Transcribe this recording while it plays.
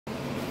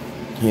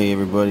Hey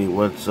everybody,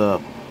 what's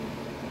up?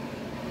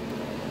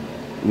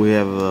 We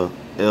have a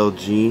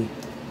LG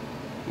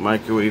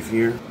microwave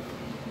here,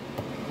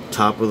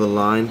 top of the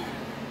line.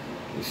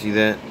 You see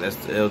that? That's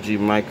the LG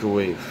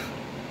microwave.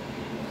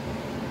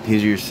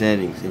 These are your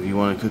settings. If you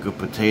want to cook a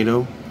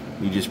potato,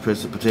 you just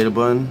press the potato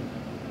button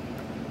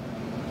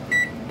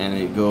and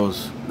it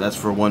goes. That's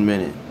for 1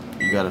 minute.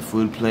 You got a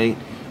food plate,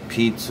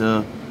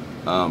 pizza,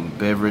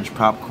 beverage,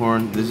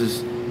 popcorn.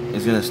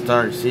 It's gonna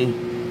start. See,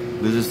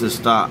 this is the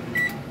stop.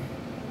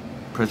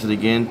 Press it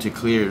again to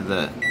clear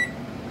that.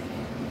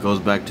 It goes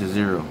back to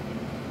 0.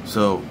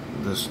 So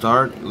the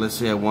start, let's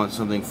say I want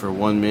something for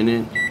 1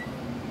 minute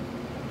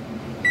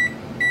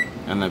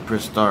and I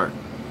press start.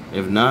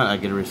 If not, I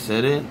can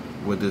reset it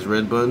with this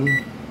red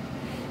button.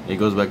 It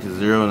goes back to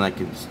 0 and I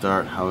can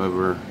start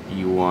however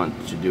you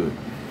want to do it.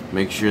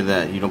 Make sure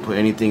that you don't put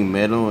anything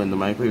metal in the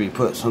microwave. If you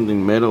put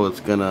something metal, it's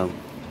gonna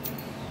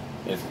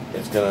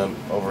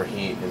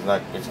overheat.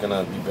 It's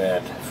gonna be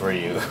bad for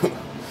you.